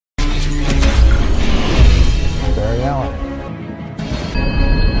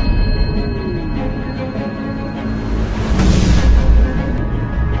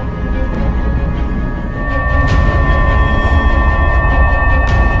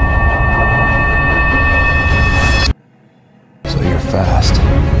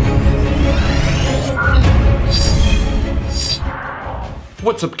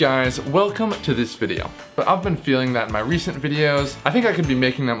What's up guys, welcome to this video. But I've been feeling that in my recent videos, I think I could be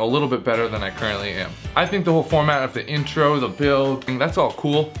making them a little bit better than I currently am. I think the whole format of the intro, the build, that's all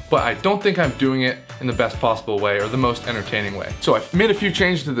cool, but I don't think I'm doing it in the best possible way or the most entertaining way. So I've made a few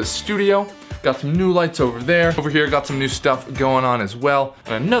changes to the studio, got some new lights over there. Over here, got some new stuff going on as well.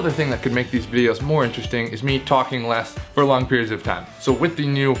 And another thing that could make these videos more interesting is me talking less for long periods of time. So with the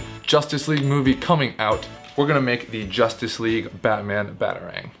new Justice League movie coming out, we're gonna make the Justice League Batman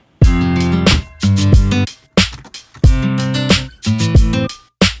Batarang.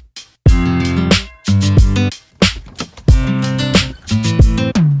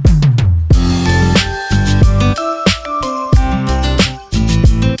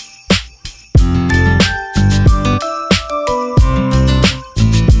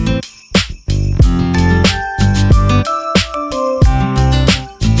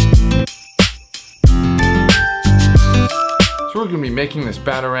 We're gonna be making this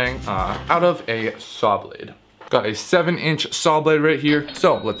Batarang out of a saw blade. Got a 7-inch saw blade right here.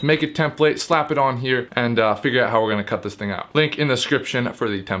 So let's make a template, slap it on here, and figure out how we're gonna cut this thing out. Link in the description for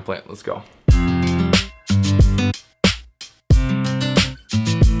the template. Let's go.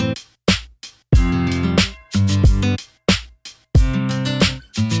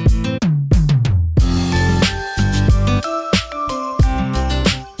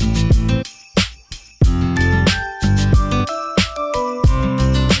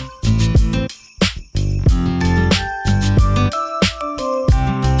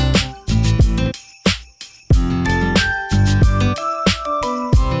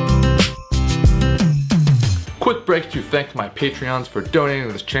 Quick break to thank my Patreons for donating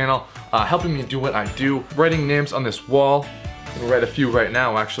to this channel, helping me do what I do, writing names on this wall. I'm gonna write a few right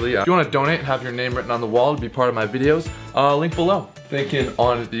now actually. If you want to donate and have your name written on the wall to be part of my videos, link below. Thinking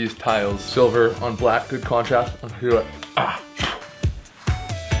on these tiles, silver on black, good contrast. Let's do it.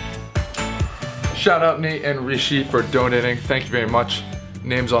 Shout out Nate and Rishi for donating. Thank you very much.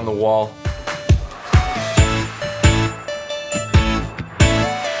 Names on the wall.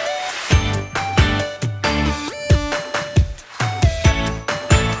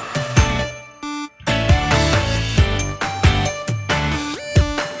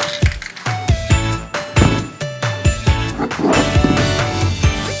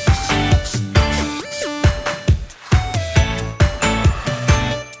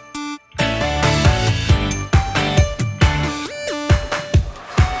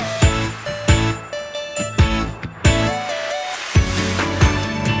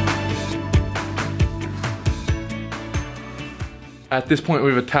 At this point,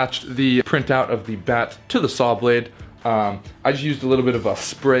 we've attached the printout of the bat to the saw blade. I just used a little bit of a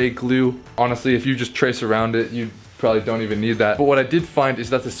spray glue. Honestly, if you just trace around it, you probably don't even need that. But what I did find is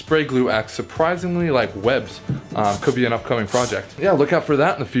that the spray glue acts surprisingly like webs. Could be an upcoming project. Yeah, look out for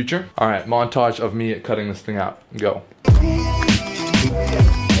that in the future. All right, montage of me cutting this thing out. Go.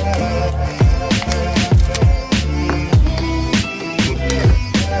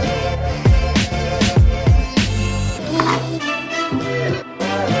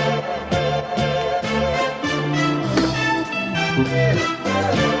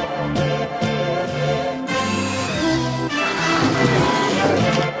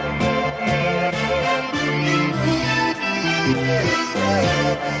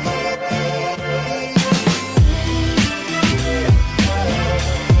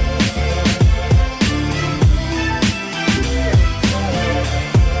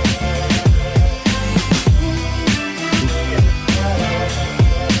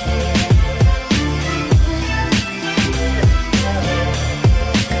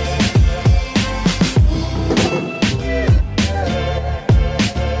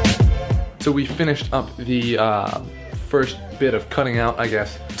 So we finished up the first bit of cutting out, I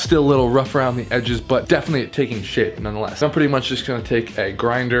guess. Still a little rough around the edges, but definitely taking shape nonetheless. I'm pretty much just gonna take a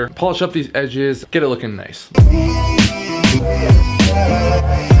grinder, polish up these edges, get it looking nice.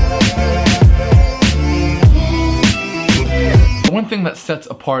 One thing that sets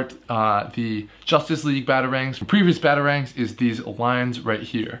apart the Justice League Batarangs from previous Batarangs is these lines right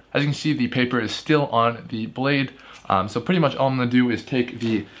here. As you can see, the paper is still on the blade. So pretty much all I'm gonna do is take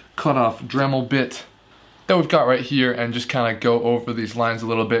the cut off Dremel bit that we've got right here and just kind of go over these lines a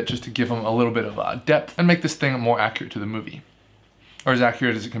little bit just to give them a little bit of depth and make this thing more accurate to the movie. Or as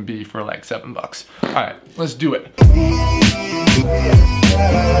accurate as it can be for like $7. All right, let's do it.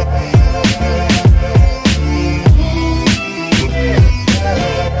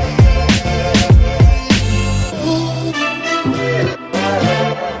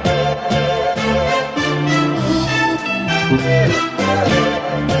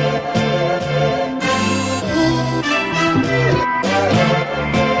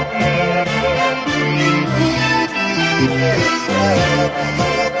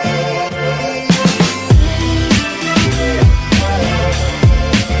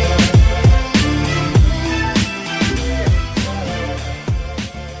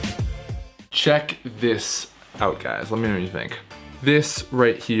 check this out, guys. Let me know what you think. This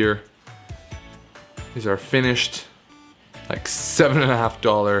right here is our finished, like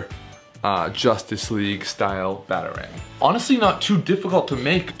 $7.50 Justice League style Batarang. Honestly, not too difficult to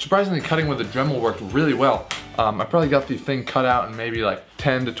make. Surprisingly, cutting with a Dremel worked really well. I probably got the thing cut out in maybe like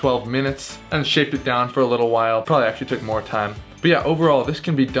 10 to 12 minutes and shaped it down for a little while. Probably actually took more time. But yeah, overall, this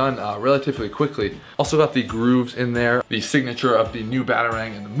can be done relatively quickly. Also got the grooves in there, the signature of the new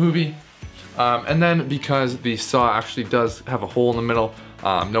Batarang in the movie. And then because the saw actually does have a hole in the middle,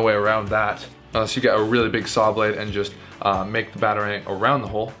 no way around that. Unless you get a really big saw blade and just make the Batarang around the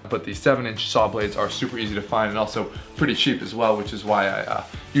hole. But the 7-inch saw blades are super easy to find and also pretty cheap as well, which is why I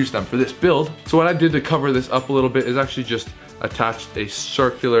used them for this build. So what I did to cover this up a little bit is actually just attached a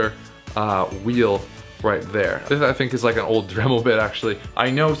circular wheel right there. This I think is like an old Dremel bit actually. I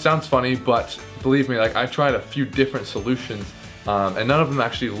know it sounds funny, but believe me, like I tried a few different solutions and none of them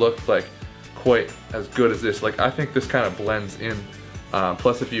actually looked like quite as good as this. Like I think this kind of blends in.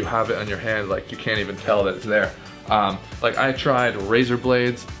 Plus if you have it on your hand, like you can't even tell that it's there. Like I tried razor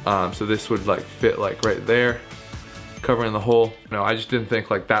blades, so this would like fit like right there, covering the hole. No, I just didn't think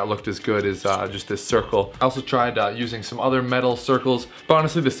like that looked as good as just this circle. I also tried using some other metal circles, but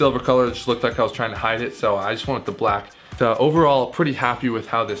honestly the silver color just looked like I was trying to hide it, so I just went with the black. So overall, pretty happy with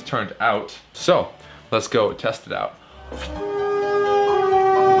how this turned out. So let's go test it out.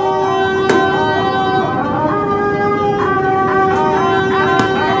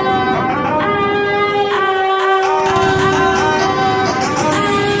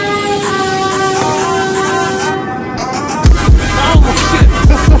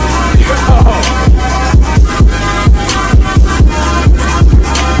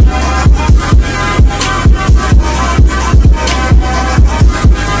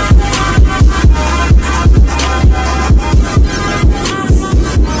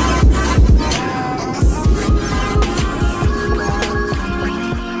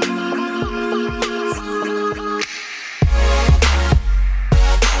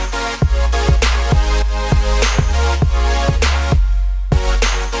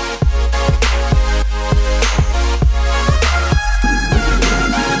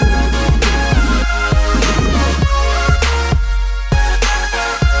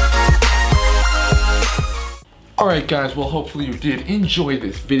 Alright guys, well hopefully you did enjoy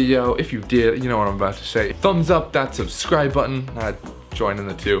this video. If you did, you know what I'm about to say. Thumbs up, that subscribe button, join in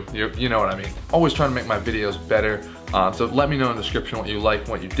the two, you know what I mean. Always trying to make my videos better, so let me know in the description what you liked,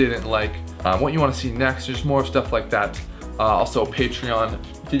 what you didn't like, what you want to see next, just more stuff like that. Also Patreon,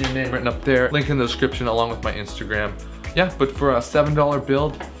 get your name written up there, link in the description along with my Instagram. Yeah, but for a $7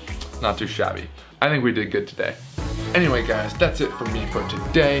 build, not too shabby. I think we did good today. Anyway guys, that's it for me for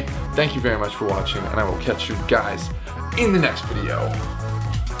today. Thank you very much for watching, and I will catch you guys in the next video.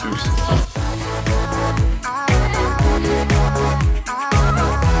 Deuces.